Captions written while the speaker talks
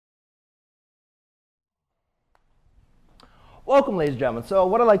Welcome, ladies and gentlemen. So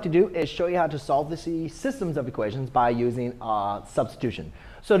what I'd like to do is show you how to solve the systems of equations by using substitution.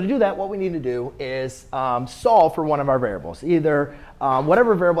 So to do that, what we need to do is solve for one of our variables, either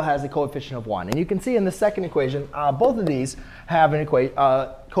whatever variable has a coefficient of 1. And you can see in the second equation, both of these have an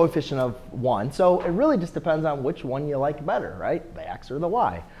coefficient of 1. So it really just depends on which one you like better, right? The x or the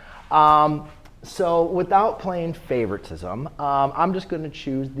y. So without playing favoritism, I'm just going to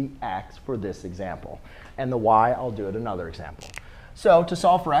choose the x for this example. And the y, I'll do it another example. So to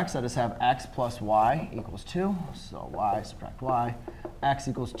solve for x, I just have x plus y equals 2. So y subtract y, x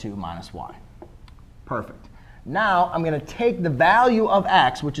equals 2 minus y. Perfect. Now I'm going to take the value of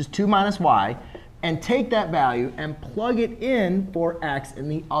x, which is 2 minus y, and take that value and plug it in for x in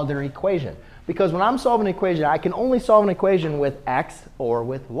the other equation. Because when I'm solving an equation, I can only solve an equation with x or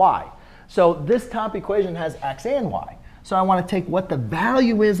with y. So this top equation has x and y. So I want to take what the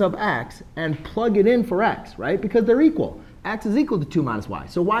value is of x and plug it in for x, right? Because they're equal. X is equal to 2 minus y.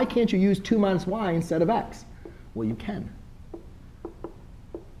 So why can't you use 2 minus y instead of x? Well, you can.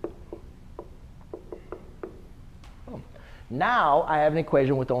 Now I have an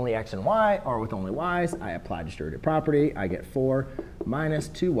equation with only x and y, or with only y's. I apply distributive property. I get 4 minus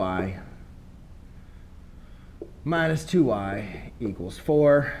 2y minus 2y equals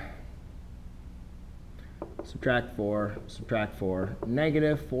 4. Subtract 4,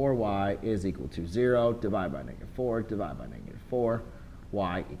 negative 4y is equal to 0. Divide by negative 4, divide by negative 4,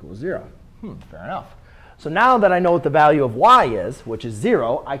 y equals 0. Fair enough. So now that I know what the value of y is, which is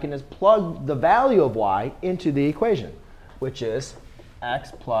 0, I can just plug the value of y into the equation, which is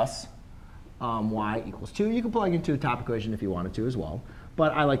x plus y equals 2. You can plug into the top equation if you wanted to as well,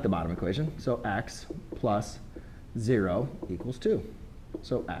 but I like the bottom equation. So x plus 0 equals 2.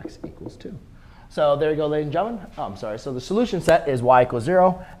 So x equals 2. So there you go, ladies and gentlemen. So the solution set is y equals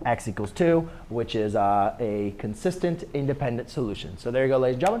 0, x equals 2, which is a consistent independent solution. So there you go,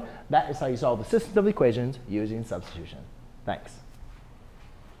 ladies and gentlemen. That is how you solve the systems of equations using substitution. Thanks.